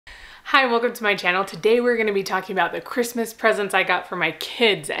Hi, welcome to my channel. Today we're going to be talking about the Christmas presents I got for my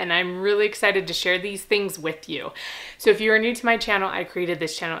kids, and I'm really excited to share these things with you. So if you are new to my channel, I created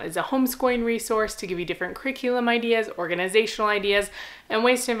this channel as a homeschooling resource to give you different curriculum ideas, organizational ideas, and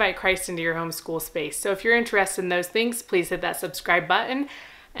ways to invite Christ into your homeschool space. So if you're interested in those things, please hit that subscribe button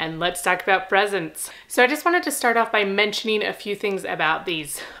and let's talk about presents. So I just wanted to start off by mentioning a few things about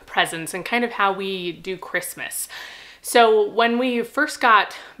these presents and kind of how we do Christmas. So when we first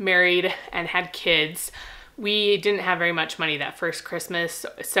got married and had kids, we didn't have very much money that first Christmas,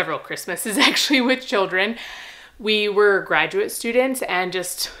 several Christmases actually with children. We were graduate students and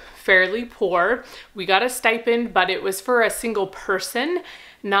just fairly poor. We got a stipend, but it was for a single person,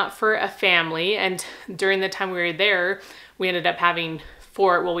 not for a family. And during the time we were there, we ended up having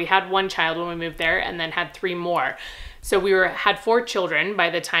we had one child when we moved there and then had three more. So we had 4 children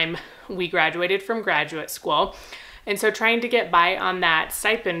by the time we graduated from graduate school. And so trying to get by on that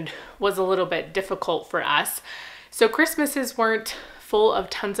stipend was a little bit difficult for us. So Christmases weren't full of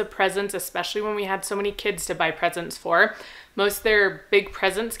tons of presents, especially when we had so many kids to buy presents for. Most of their big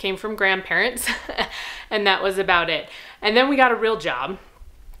presents came from grandparents, and that was about it. And then we got a real job.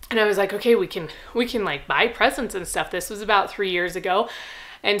 And I was like, okay, we can like buy presents and stuff. This was about 3 years ago.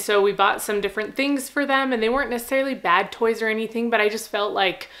 And so we bought some different things for them, and they weren't necessarily bad toys or anything, but I just felt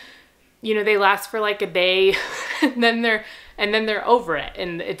like, you know, they last for like a day and then they're over it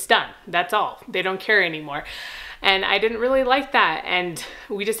and it's done. That's all. They don't care anymore. And I didn't really like that. And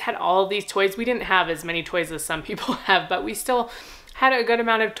we just had all these toys. We didn't have as many toys as some people have, but we still had a good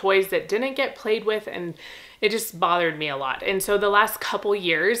amount of toys that didn't get played with, and it just bothered me a lot. And so the last couple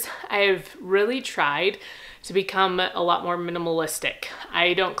years, I've really tried to become a lot more minimalistic.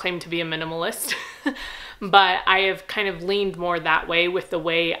 I don't claim to be a minimalist, but I have kind of leaned more that way with the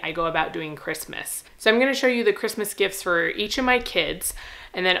way I go about doing Christmas. So I'm going to show you the Christmas gifts for each of my kids,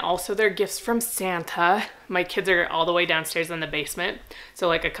 and then also their gifts from Santa. My kids are all the way downstairs in the basement, so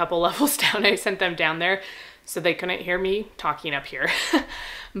like a couple levels down. I sent them down there so they couldn't hear me talking up here.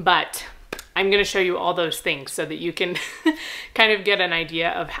 But I'm going to show you all those things so that you can kind of get an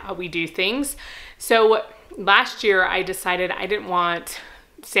idea of how we do things. So last year I decided I didn't want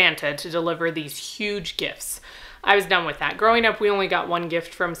Santa to deliver these huge gifts. I was done with that. Growing up, we only got one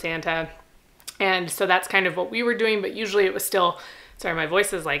gift from Santa, and so that's kind of what we were doing, but usually it was still, sorry, my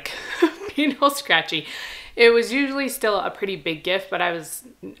voice is like being all scratchy. It was usually still a pretty big gift, but I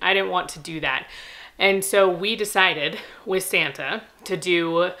didn't want to do that. And so we decided with Santa to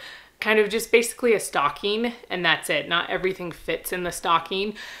do kind of just basically a stocking, and that's it. Not everything fits in the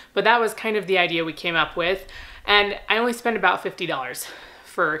stocking, but that was kind of the idea we came up with. And I only spent about $50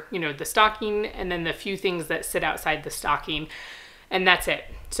 for, you know, the stocking and then the few things that sit outside the stocking, and that's it.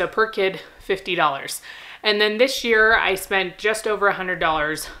 So per kid, $50. And then this year I spent just over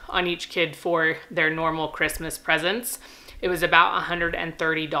 $100 on each kid for their normal Christmas presents. It was about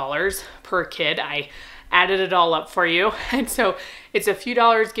 $130 per kid. I added it all up for you. And so it's a few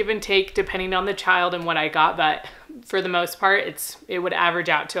dollars give and take depending on the child and what I got, but for the most part, it would average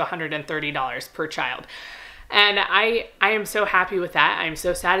out to $130 per child. And I am so happy with that. I'm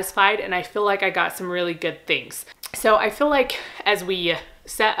so satisfied, and I feel like I got some really good things. So I feel like as we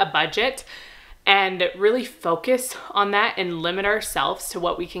set a budget and really focus on that and limit ourselves to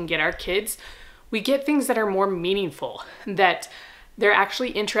what we can get our kids, we get things that are more meaningful, that they're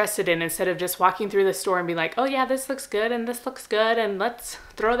actually interested in, instead of just walking through the store and be like, oh yeah, this looks good and this looks good and let's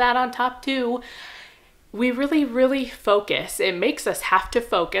throw that on top too. We really, really focus. It makes us have to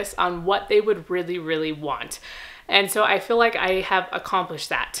focus on what they would really, really want. And so I feel like I have accomplished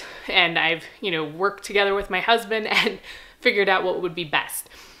that. And I've, you know, worked together with my husband and figured out what would be best.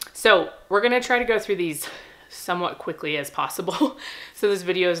 So we're going to try to go through these somewhat quickly as possible. So this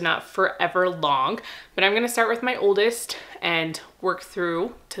video is not forever long, but I'm going to start with my oldest and work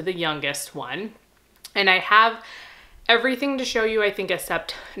through to the youngest one. And I have everything to show you, I think,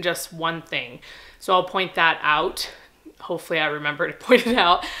 except just one thing. So I'll point that out. Hopefully I remember to point it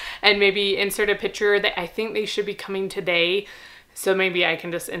out, and maybe insert a picture that I think they should be coming today. So maybe I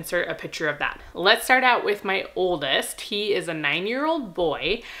can just insert a picture of that. Let's start out with my oldest. He is a 9-year-old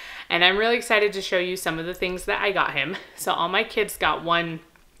boy, and I'm really excited to show you some of the things that I got him. So all my kids got one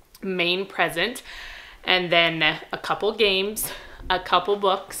main present, and then a couple games, a couple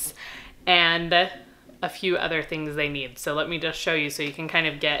books, and a few other things they need. So let me just show you so you can kind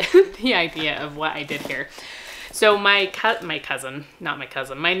of get the idea of what I did here. So my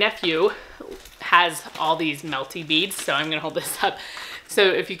nephew has all these melty beads. So I'm gonna hold this up. So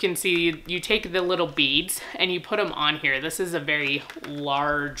if you can see, you take the little beads and you put them on here. This is a very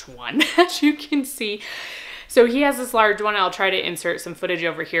large one, as you can see. So he has this large one. I'll try to insert some footage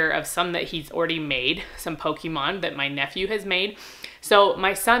over here of some that he's already made, some Pokemon that my nephew has made. So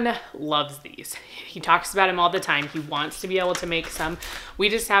my son loves these. He talks about them all the time. He wants to be able to make some. We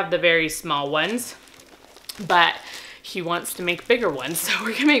just have the very small ones, but he wants to make bigger ones. So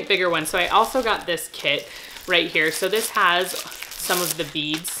we're gonna make bigger ones. So I also got this kit right here. So this has some of the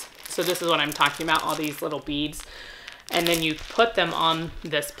beads. So this is what I'm talking about, all these little beads. And then you put them on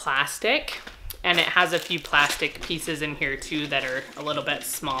this plastic, and it has a few plastic pieces in here too that are a little bit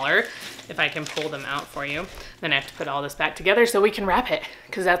smaller. If I can pull them out for you. Then I have to put all this back together so we can wrap it,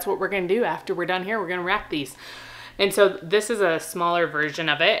 because that's what we're gonna do after we're done here. We're gonna wrap these. And so this is a smaller version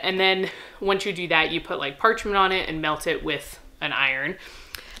of it. And then once you do that, you put like parchment on it and melt it with an iron.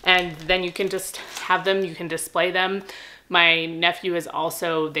 And then you can just have them, you can display them. My nephew is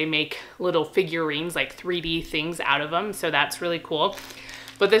also, they make little figurines, like 3D things out of them. So that's really cool.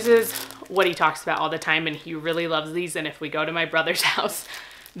 But this is what he talks about all the time, and he really loves these. And if we go to my brother's house,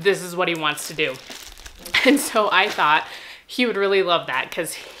 this is what he wants to do. And so I thought he would really love that,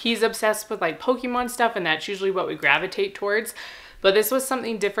 because he's obsessed with like Pokemon stuff, and that's usually what we gravitate towards. But this was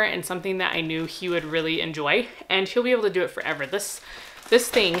something different and something that I knew he would really enjoy, and he'll be able to do it forever. This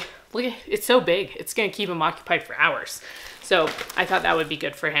thing, look at, it's so big. It's gonna keep him occupied for hours. So I thought that would be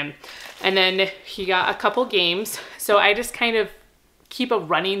good for him. And then he got a couple games. So I just kind of keep a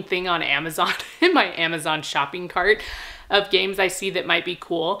running thing on Amazon in my Amazon shopping cart of games I see that might be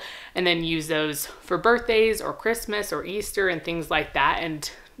cool, and then use those for birthdays or Christmas or Easter and things like that,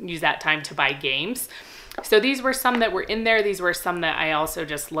 and use that time to buy games. So these were some that were in there. These were some that I also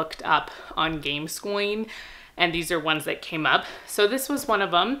just looked up on Game Schooling, and these are ones that came up. So this was one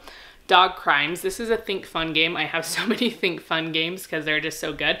of them, Dog Crimes. This is a Think Fun game. I have so many Think Fun games because they're just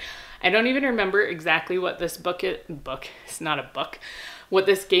so good. I don't even remember exactly what this it's not a book, what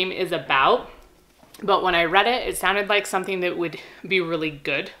this game is about. But when I read it, it sounded like something that would be really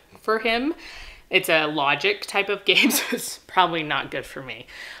good for him. It's a logic type of game, so it's probably not good for me.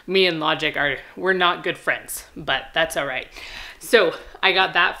 Me and logic we're not good friends, but that's all right. So I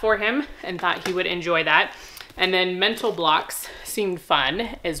got that for him and thought he would enjoy that. And then mental blocks seemed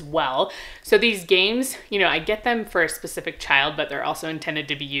fun as well. So these games, you know, I get them for a specific child, but they're also intended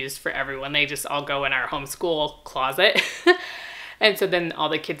to be used for everyone. They just all go in our homeschool closet. And so then all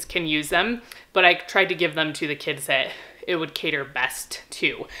the kids can use them. But I tried to give them to the kids that it would cater best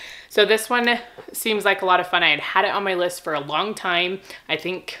to. So this one seems like a lot of fun. I had it on my list for a long time, I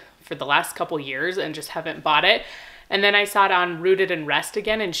think for the last couple years, and just haven't bought it. And then I saw it on Rooted and Rest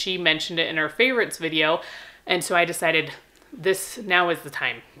again, and she mentioned it in her favorites video. And so I decided now is the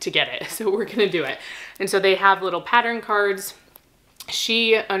time to get it. So we're gonna do it. And so they have little pattern cards.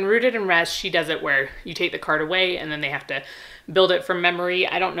 On Rooted and Rest, she does it where you take the card away and then they have to build it from memory.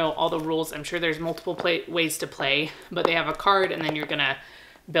 I don't know all the rules. I'm sure there's multiple ways to play, but they have a card and then you're gonna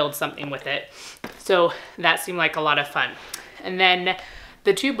build something with it. So that seemed like a lot of fun. And then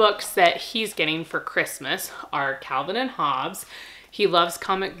the two books that he's getting for Christmas are Calvin and Hobbes. He loves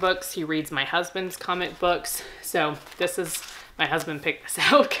comic books. He reads my husband's comic books. So my husband picked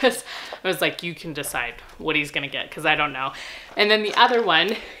this out because I was like, you can decide what he's gonna get, because I don't know. And then the other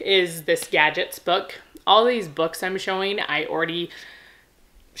one is this Gadgets book. All these books I'm showing, I already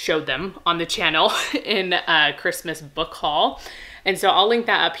showed them on the channel in a Christmas book haul. And so I'll link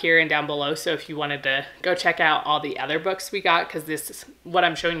that up here and down below. So if you wanted to go check out all the other books we got, because what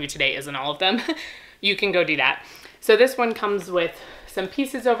I'm showing you today isn't all of them, you can go do that. So this one comes with some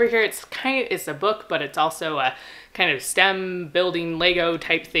pieces over here. It's a book, but it's also a kind of STEM building Lego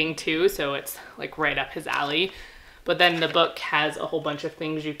type thing too. So it's like right up his alley. But then the book has a whole bunch of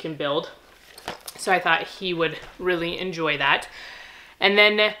things you can build. So I thought he would really enjoy that. And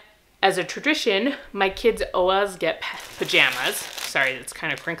then as a tradition, my kids always get pajamas. Sorry, it's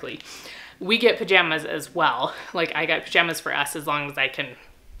kind of crinkly. We get pajamas as well. Like I got pajamas for us as long as I can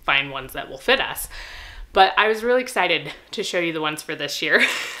find ones that will fit us. But I was really excited to show you the ones for this year.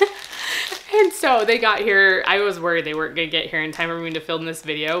 And so they got here. I was worried they weren't gonna get here in time for me to film this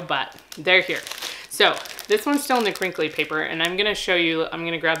video, but they're here. So this one's still in the crinkly paper, and I'm gonna show you, I'm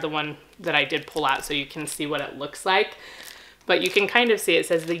gonna grab the one that I did pull out so you can see what it looks like. But you can kind of see it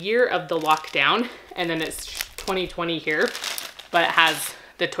says the year of the lockdown, and then it's 2020 here, but it has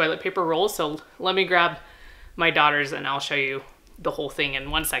the toilet paper roll. So let me grab my daughter's and I'll show you the whole thing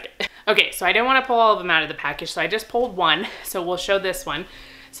in 1 second. Okay, so I didn't want to pull all of them out of the package, so I just pulled one. So we'll show this one.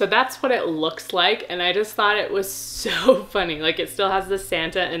 So that's what it looks like, and I just thought it was so funny. Like it still has the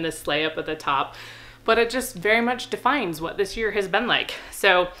Santa and the sleigh up at the top, but it just very much defines what this year has been like.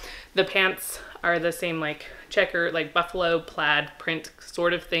 So the pants are the same like checker, like buffalo plaid print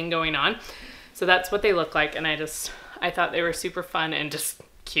sort of thing going on. So that's what they look like, and I thought they were super fun and just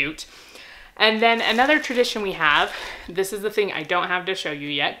cute. And then another tradition we have, this is the thing I don't have to show you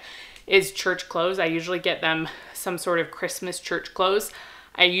yet, is church clothes. I usually get them some sort of Christmas church clothes.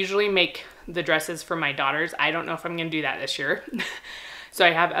 I usually make the dresses for my daughters. I don't know if I'm gonna do that this year. So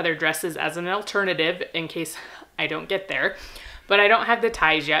I have other dresses as an alternative in case I don't get there. But I don't have the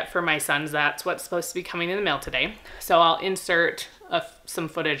ties yet for my sons. That's what's supposed to be coming in the mail today. So I'll insert some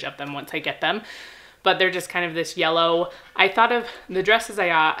footage of them once I get them. But they're just kind of this yellow. I thought of the dresses I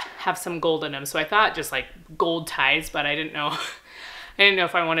got have some gold in them. So I thought just like gold ties, but I didn't know. I didn't know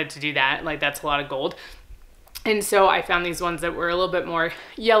if I wanted to do that. Like that's a lot of gold. And so I found these ones that were a little bit more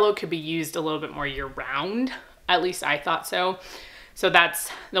yellow, could be used a little bit more year round. At least I thought so. So that's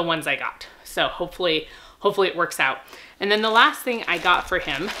the ones I got. So hopefully it works out. And then the last thing I got for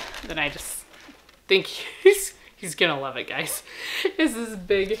him that I just think he's gonna love it, guys, is this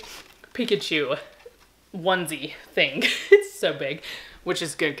big Pikachu onesie thing. It's so big, which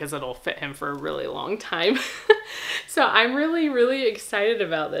is good because it'll fit him for a really long time. So I'm really excited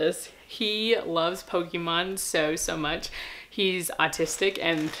about this. He loves Pokemon so much. He's autistic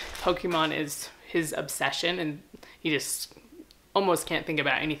and Pokemon is his obsession, and he just almost can't think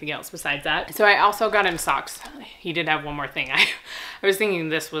about anything else besides that. So I also got him socks. He did have one more thing. I was thinking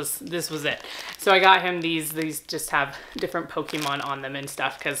this was it. So I got him these just have different Pokemon on them and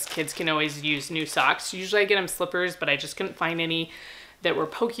stuff because kids can always use new socks. Usually I get him slippers, but I just couldn't find any that were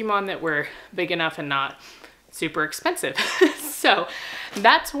Pokemon that were big enough and not super expensive. So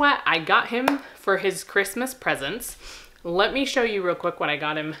that's what I got him for his Christmas presents. Let me show you real quick what I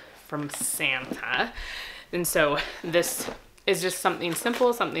got him from Santa. And so this is just something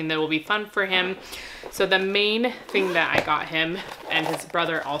simple, something that will be fun for him. So the main thing that I got him, and his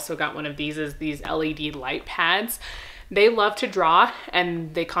brother also got one of these, is these LED light pads. They love to draw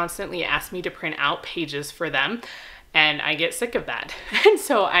and they constantly ask me to print out pages for them, and I get sick of that. And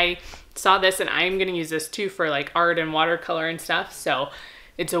so I saw this, and I'm gonna use this too for like art and watercolor and stuff. So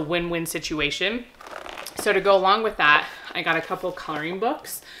it's a win-win situation. So to go along with that, I got a couple coloring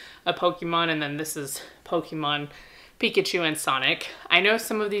books, a Pokemon, and then this is Pokemon, Pikachu, and Sonic. I know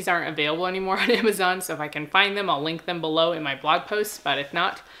some of these aren't available anymore on Amazon, so if I can find them, I'll link them below in my blog post, but if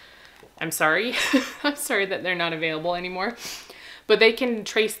not, I'm sorry. I'm sorry that they're not available anymore. But they can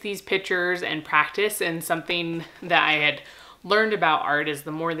trace these pictures and practice, and something that I had learned about art is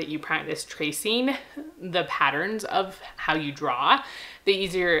the more that you practice tracing the patterns of how you draw, the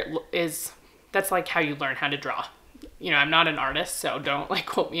easier it is. That's like how you learn how to draw. You know, I'm not an artist, so don't like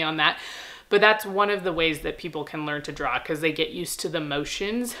quote me on that. But that's one of the ways that people can learn to draw, because they get used to the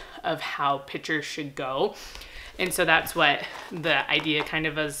motions of how pictures should go. And so that's what the idea kind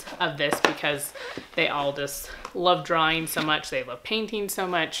of is of this, because they all just love drawing so much. They love painting so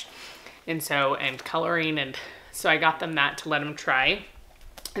much, and coloring. And so I got them that to let them try.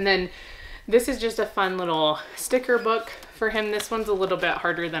 And then this is just a fun little sticker book for him. This one's a little bit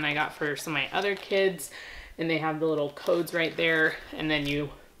harder than I got for some of my other kids. And they have the little codes right there, and then you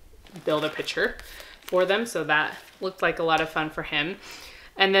build a picture for them. So that looked like a lot of fun for him.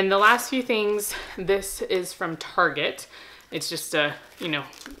 And then the last few things, this is from Target. It's just a, you know,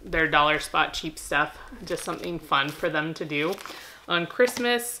 their dollar spot cheap stuff, just something fun for them to do on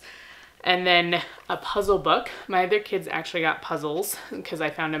Christmas. And then a puzzle book. My other kids actually got puzzles because I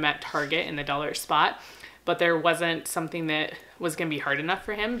found them at Target in the dollar spot, but there wasn't something that was gonna be hard enough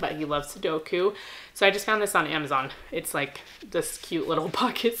for him, but he loves Sudoku. So I just found this on Amazon. It's like this cute little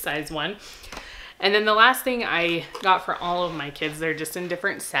pocket size one. And then the last thing I got for all of my kids, they're just in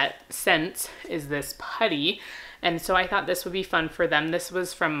different scents, is this putty. And so I thought this would be fun for them. This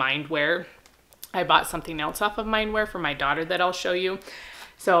was from Mindware. I bought something else off of Mindware for my daughter that I'll show you.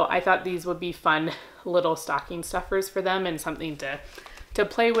 So I thought these would be fun little stocking stuffers for them, and something to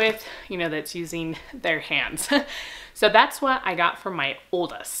play with, you know, that's using their hands. So that's what I got for my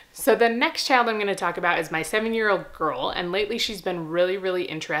oldest. So the next child I'm gonna talk about is my 7-year-old girl, and lately she's been really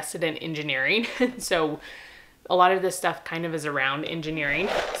interested in engineering. So a lot of this stuff kind of is around engineering.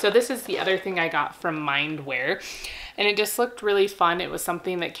 So this is the other thing I got from Mindware, and it just looked really fun. It was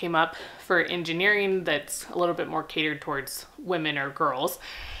something that came up for engineering that's a little bit more catered towards women or girls.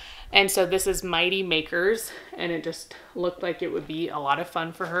 And so this is Mighty Makers, and it just looked like it would be a lot of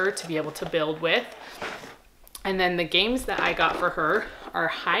fun for her to be able to build with. And then the games that I got for her are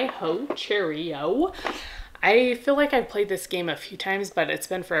Hi Ho Cherry-O. I feel like I've played this game a few times, but it's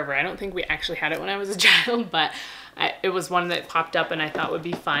been forever. I don't think we actually had it when I was a child, but it was one that popped up and I thought would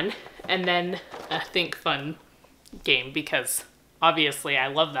be fun. And then a Think Fun game, because obviously I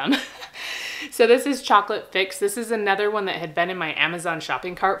love them. So this is Chocolate Fix. This is another one that had been in my Amazon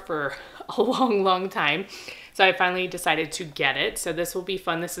shopping cart for a long time. So I finally decided to get it. So this will be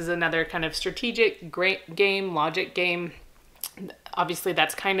fun. This is another kind of strategic game, logic game. Obviously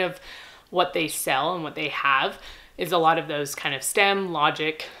that's kind of what they sell and what they have is a lot of those kind of STEM,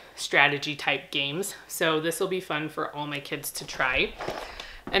 logic, strategy type games. So this will be fun for all my kids to try.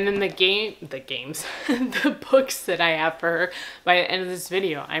 And then the books that I have for her, by the end of this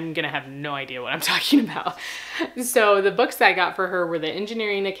video, I'm gonna have no idea what I'm talking about. So the books I got for her were the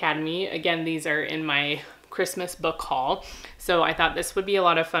Engineering Academy. Again, these are in my Christmas book haul. So I thought this would be a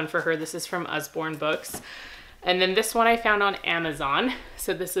lot of fun for her. This is from Usborne Books. And then this one I found on Amazon.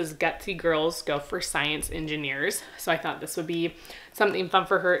 So this is Gutsy Girls Go for Science Engineers. So I thought this would be something fun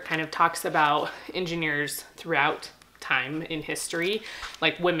for her. It kind of talks about engineers throughout time in history,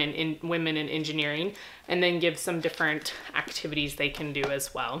 like women in engineering, and then gives some different activities they can do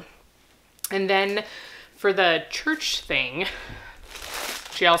as well. And then for the church thing,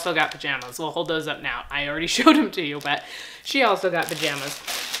 she also got pajamas. We'll hold those up now. I already showed them to you, but she also got pajamas.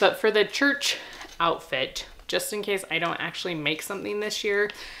 But for the church outfit, just in case I don't actually make something this year,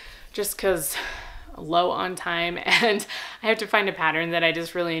 just because low on time and I have to find a pattern that I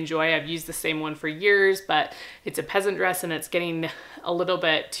just really enjoy. I've used the same one for years, but it's a peasant dress and it's getting a little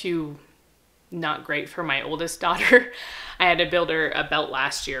bit too not great for my oldest daughter. I had to build her a belt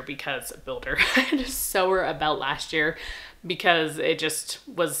last year because I had to sew her a belt last year because it just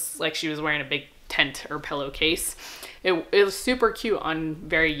was like she was wearing a big tent or pillowcase. It was super cute on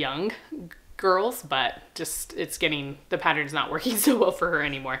very young girls, but just the pattern's not working so well for her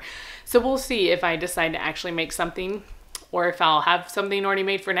anymore. So we'll see if I decide to actually make something or if I'll have something already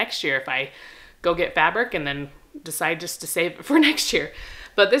made for next year if I go get fabric and then decide just to save it for next year.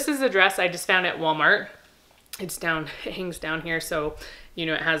 But this is a dress I just found at Walmart. It hangs down here, so you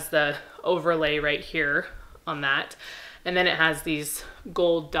know it has the overlay right here on that, and then it has these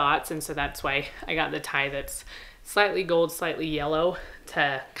gold dots, and so that's why I got the tie that's slightly gold, slightly yellow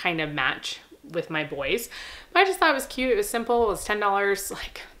to kind of match with my boys. But I just thought it was cute. It was simple. It was $10.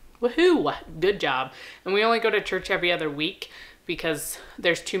 Like, woohoo, good job. And we only go to church every other week because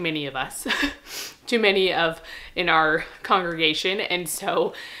there's too many of us, too many in our congregation. And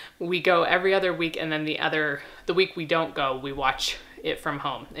so we go every other week, and then the week we don't go, we watch it from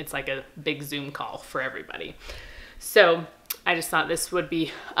home. It's like a big Zoom call for everybody. So I just thought this would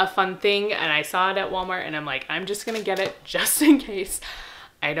be a fun thing, and I saw it at Walmart and I'm like, I'm just gonna get it just in case.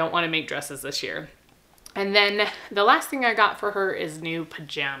 I don't want to make dresses this year. And then the last thing I got for her is new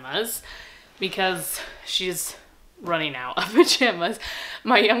pajamas because she's running out of pajamas.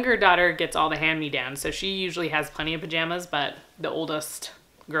 My younger daughter gets all the hand-me-downs, so she usually has plenty of pajamas, but the oldest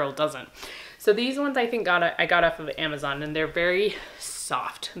girl doesn't. So these ones I think I got off of Amazon, and they're very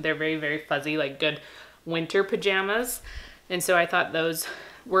soft. They're very, very fuzzy, like good winter pajamas. And so I thought those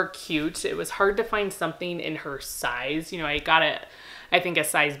were cute. It was hard to find something in her size. You know, I got it, I think a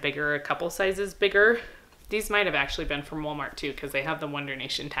size bigger, a couple sizes bigger. These might have actually been from Walmart too, because they have the Wonder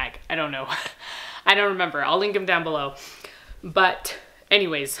Nation tag. I don't know. I don't remember. I'll link them down below. But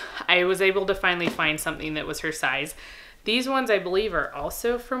anyways, I was able to finally find something that was her size. These ones I believe are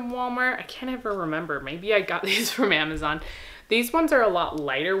also from Walmart. I can't ever remember. Maybe I got these from Amazon. These ones are a lot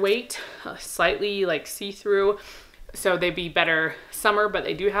lighter weight, slightly like see-through. So they'd be better summer, but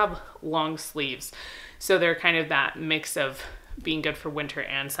they do have long sleeves. So they're kind of that mix of being good for winter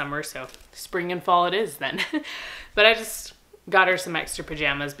and summer. So spring and fall it is then. But I just got her some extra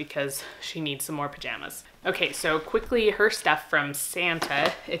pajamas because she needs some more pajamas. Okay, so quickly her stuff from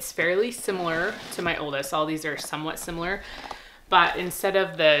Santa. It's fairly similar to my oldest. All these are somewhat similar. But instead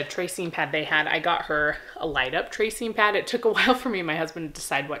of the tracing pad they had, I got her a light up tracing pad. It took a while for me and my husband to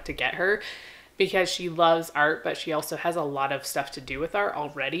decide what to get her because she loves art, but she also has a lot of stuff to do with art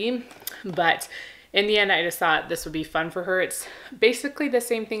already. But in the end, I just thought this would be fun for her. It's basically the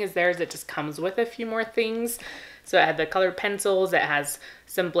same thing as theirs. It just comes with a few more things. So it had the colored pencils. It has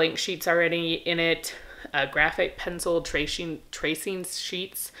some blank sheets already in it, a graphic pencil, tracing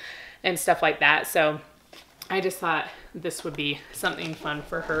sheets, and stuff like that. So I just thought this would be something fun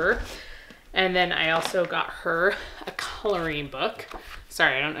for her. And then I also got her a coloring book.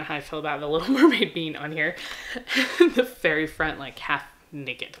 Sorry, I don't know how I feel about the Little Mermaid being on here. The very front, like half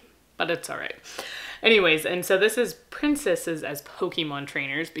naked, but it's all right. Anyways, and so this is princesses as Pokemon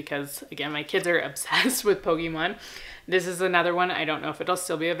trainers because, again, my kids are obsessed with Pokemon. This is another one. I don't know if it'll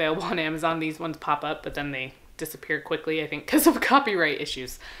still be available on Amazon. These ones pop up, but then they disappear quickly, I think, because of copyright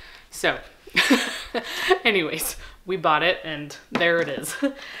issues. So, anyways, we bought it, and there it is.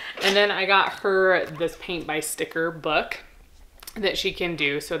 And then I got her this paint by sticker book that she can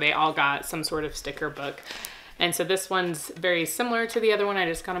do. So they all got some sort of sticker book. And so this one's very similar to the other one. I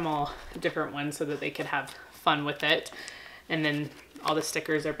just got them all different ones so that they could have fun with it. And then all the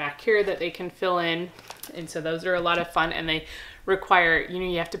stickers are back here that they can fill in. And so those are a lot of fun, and they require,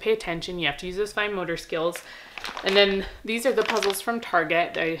 you have to pay attention. You have to use those fine motor skills. And then these are the puzzles from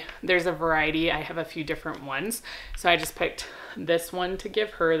Target. There's a variety. I have a few different ones. So I just picked this one to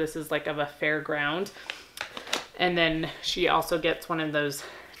give her. This is like of a fairground. And then she also gets one of those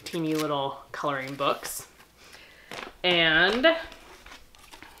teeny little coloring books. And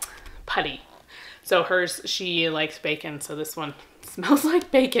putty. So hers, she likes bacon, so this one smells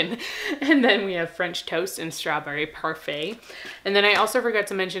like bacon. And then we have French toast and strawberry parfait. And then I also forgot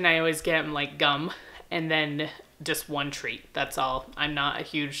to mention, I always get them like gum and then just one treat. That's all. I'm not a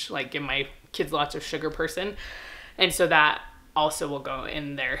huge, like, give my kids lots of sugar person. And so that also will go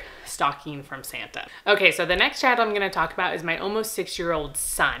in their stocking from Santa. Okay, so the next child I'm gonna talk about is my almost 6-year-old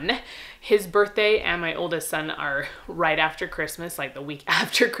son. His birthday and my oldest son are right after Christmas, like the week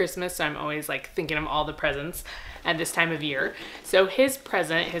after Christmas. So I'm always like thinking of all the presents at this time of year. So his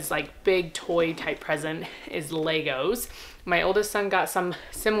present, his like big toy type present, is Legos. My oldest son got some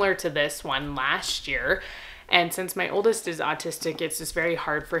similar to this one last year. And since my oldest is autistic, it's just very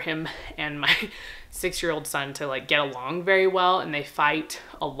hard for him and my 6-year-old son to like get along very well, and they fight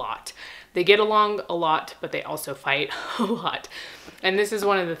a lot. They get along a lot, but they also fight a lot. And this is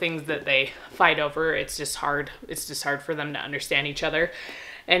one of the things that they fight over. It's just hard. It's just hard for them to understand each other.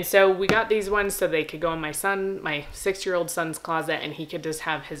 And so we got these ones so they could go in my 6-year-old son's closet, and he could just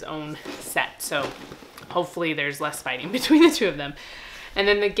have his own set. So hopefully there's less fighting between the two of them. And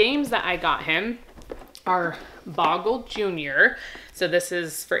then the games that I got him are Boggle Jr. So this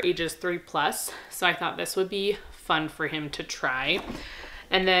is for ages 3+. So I thought this would be fun for him to try.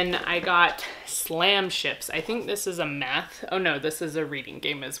 And then I got Slam Ships. I think this is a math. Oh no, this is a reading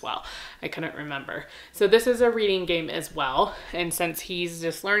game as well. I couldn't remember. So this is a reading game as well. And since he's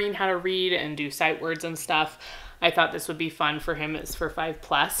just learning how to read and do sight words and stuff, I thought this would be fun for him. It's for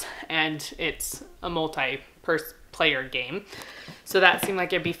 5+, and it's a multi-player game. So that seemed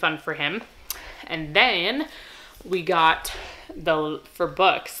like it'd be fun for him. And then we got for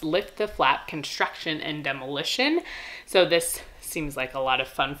books, Lift the Flap, Construction and Demolition. So this seems like a lot of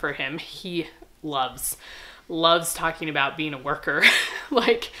fun for him. He loves talking about being a worker,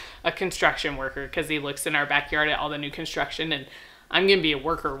 like a construction worker, because he looks in our backyard at all the new construction, and I'm gonna be a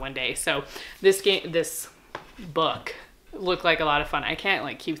worker one day. So this book looked like a lot of fun. I can't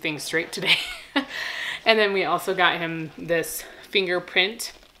like keep things straight today. And then we also got him this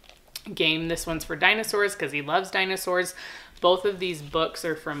fingerprint game. This one's for dinosaurs because he loves dinosaurs. Both of these books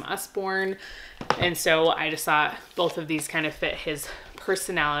are from Usborne, and so I just thought both of these kind of fit his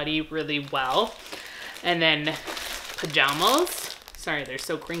personality really well. And then pajamas. Sorry, they're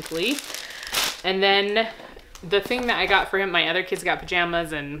so crinkly. And then the thing that I got for him, my other kids got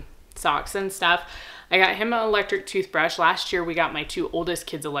pajamas and socks and stuff. I got him an electric toothbrush. Last year we got my 2 oldest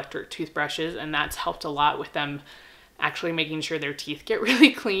kids electric toothbrushes, and that's helped a lot with them actually making sure their teeth get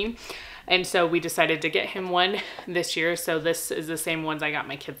really clean. And so we decided to get him one this year. So this is the same ones I got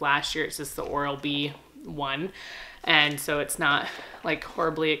my kids last year. It's just the Oral-B one. And so it's not like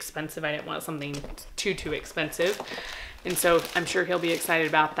horribly expensive. I didn't want something too expensive. And so I'm sure he'll be excited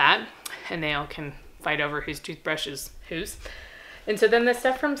about that. And they all can fight over whose toothbrush is whose. And so then the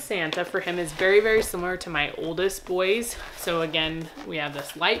stuff from Santa for him is very similar to my oldest boys. So again, we have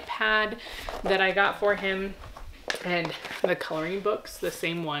this light pad that I got for him, and the coloring books, the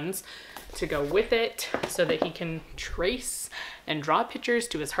same ones, to go with it so that he can trace and draw pictures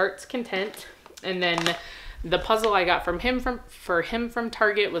to his heart's content. And then the puzzle I got for him from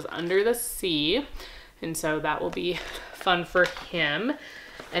Target was Under the Sea, and so that will be fun for him.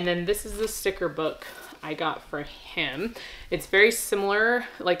 And then this is the sticker book I got for him. It's very similar,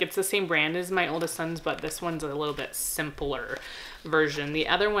 like it's the same brand as my oldest son's, but this one's a little bit simpler version. The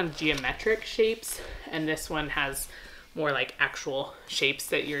other one's geometric shapes, and this one has more like actual shapes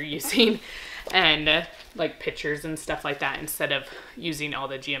that you're using, and like pictures and stuff like that, instead of using all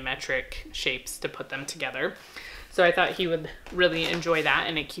the geometric shapes to put them together. So I thought he would really enjoy that,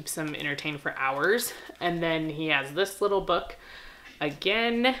 and it keeps him entertained for hours. And then he has this little book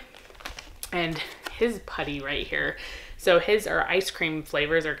again, and his putty right here. So his are ice cream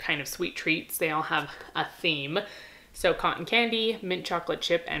flavors, are kind of sweet treats. They all have a theme. So cotton candy, mint chocolate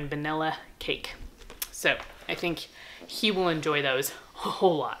chip, and vanilla cake. So I think he will enjoy those a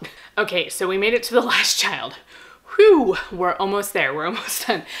whole lot. Okay, so we made it to the last child. Whew, we're almost there. We're almost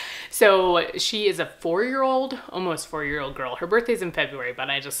done. So she is a 4-year-old, almost 4-year-old girl. Her birthday's in February, but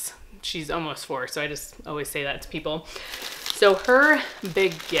she's almost 4, so I just always say that to people. So her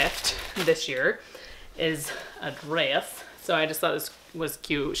big gift this year is a dress. So I just thought this was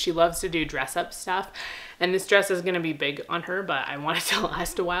cute. She loves to do dress up stuff, and this dress is gonna be big on her, but I want it to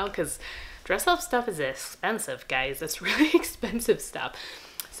last a while because dress up stuff is expensive, guys. It's really expensive stuff.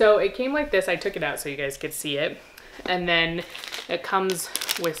 So it came like this. I took it out so you guys could see it. And then it comes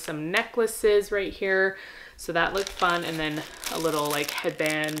with some necklaces right here. So that looked fun. And then a little like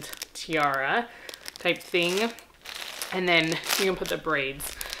headband tiara type thing. And then you can put the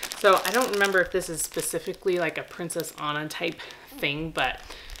braids. So I don't remember if this is specifically like a Princess Anna type thing, but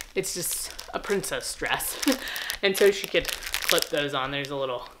it's just a princess dress. And so she could clip those on. There's a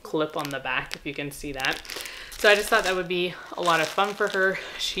little clip on the back if you can see that. So I just thought that would be a lot of fun for her.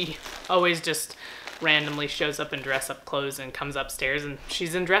 She always just randomly shows up in dress up clothes and comes upstairs and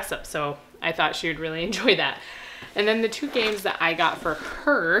she's in dress up. So I thought she would really enjoy that. And then the two games that I got for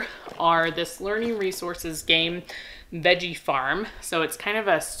her are this learning resources game, Veggie Farm. So it's kind of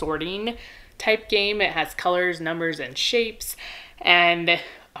a sorting type game. It has colors, numbers, and shapes. And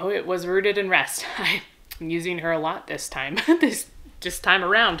oh, it was rooted in rest. I'm using her a lot this time. This time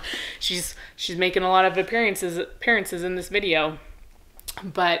around. She's making a lot of appearances in this video.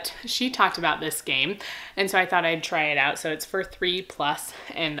 But she talked about this game, and so I thought I'd try it out. So it's for 3+,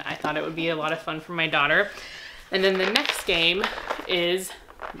 and I thought it would be a lot of fun for my daughter. And then the next game is,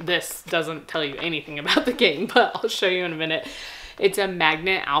 this doesn't tell you anything about the game, but I'll show you in a minute. It's a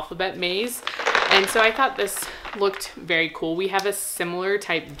magnet alphabet maze. And so I thought this looked very cool. We have a similar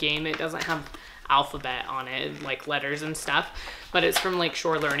type game. It doesn't have alphabet on it, like letters and stuff, but it's from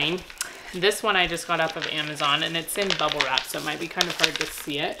Lakeshore Learning. This one I just got off of Amazon, and it's in bubble wrap, so it might be kind of hard to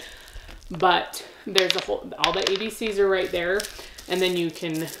see it. But there's all the ABCs are right there, and then you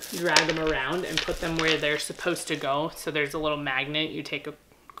can drag them around and put them where they're supposed to go. So there's a little magnet you take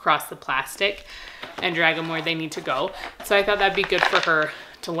across the plastic and drag them where they need to go. So I thought that'd be good for her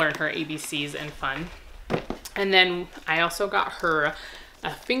to learn her ABCs and fun. And then I also got her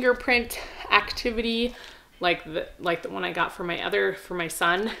a fingerprint activity like the one I got for my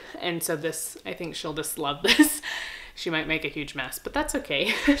son. And so this, I think she'll just love this. She might make a huge mess, but that's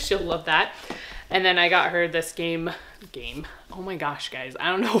okay. She'll love that. And then I got her this game. Oh my gosh, guys. I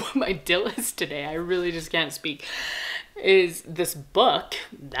don't know what my deal is today. I really just can't speak. Is this book,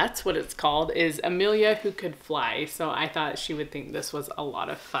 that's what it's called, is Amelia Who Could Fly. So I thought she would think this was a lot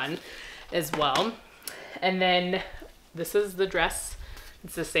of fun as well. And then this is the dress.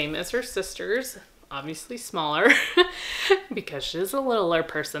 It's the same as her sister's, obviously smaller because she's a littler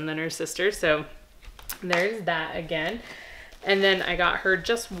person than her sister. So there's that again. And then I got her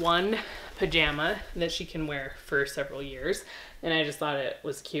just one pajama that she can wear for several years. And I just thought it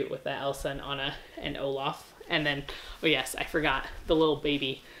was cute with the Elsa and Anna and Olaf. And then, oh yes, I forgot the little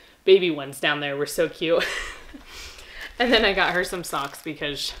baby ones down there were so cute. And then I got her some socks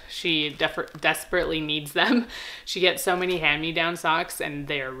because she desperately needs them. She gets so many hand-me-down socks and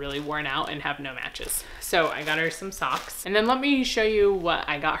they are really worn out and have no matches. So I got her some socks. And then let me show you what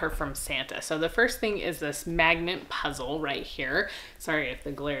I got her from Santa. So the first thing is this magnet puzzle right here. Sorry if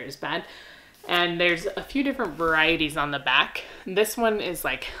the glare is bad. And there's a few different varieties on the back. This one is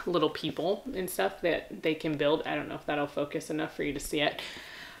like little people and stuff that they can build. I don't know if that'll focus enough for you to see it,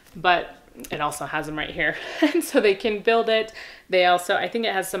 but it also has them right here. And so they can build it. They also, I think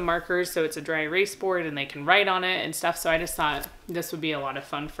it has some markers, so it's a dry erase board and they can write on it and stuff. So I just thought this would be a lot of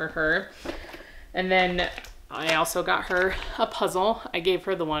fun for her. And then I also got her a puzzle. I gave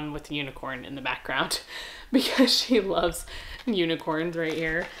her the one with the unicorn in the background because she loves unicorns right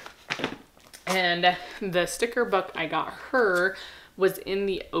here. And the sticker book I got her was in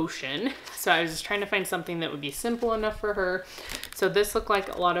the ocean. So I was just trying to find something that would be simple enough for her. So this looked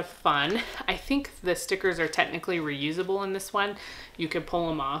like a lot of fun. I think the stickers are technically reusable in this one. You could pull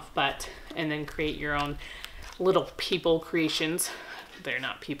them off, and then create your own little people creations. They're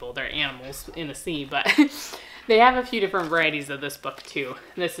not people, they're animals in the sea, but they have a few different varieties of this book too.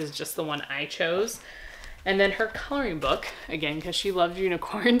 This is just the one I chose. And then her coloring book, again, because she loves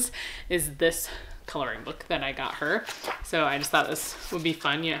unicorns, is this coloring book that I got her. So I just thought this would be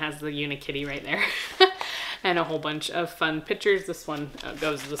fun. You know, it has the Unikitty right there and a whole bunch of fun pictures. This one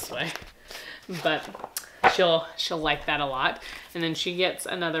goes this way, but she'll like that a lot. And then she gets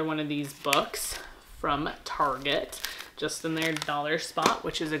another one of these books from Target, just in their dollar spot,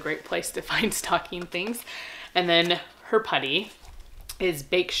 which is a great place to find stocking things. And then her putty is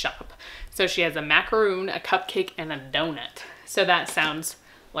Bake Shop. So she has a macaroon, a cupcake, and a donut. So that sounds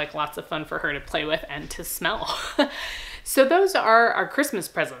like lots of fun for her to play with and to smell. So those are our Christmas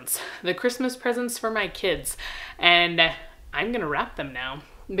presents, the Christmas presents for my kids. And I'm gonna wrap them now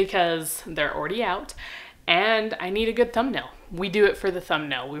because they're already out and I need a good thumbnail we do it for the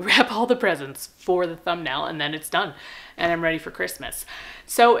thumbnail. We wrap all the presents for the thumbnail and then it's done and I'm ready for Christmas.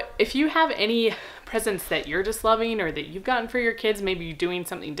 So if you have any presents that you're just loving or that you've gotten for your kids, maybe you're doing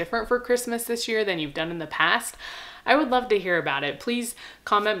something different for Christmas this year than you've done in the past, I would love to hear about it. Please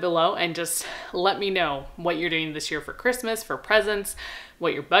comment below and just let me know what you're doing this year for Christmas, for presents,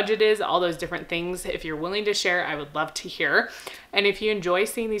 what your budget is, all those different things. If you're willing to share, I would love to hear. And if you enjoy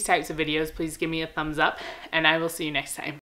seeing these types of videos, please give me a thumbs up and I will see you next time.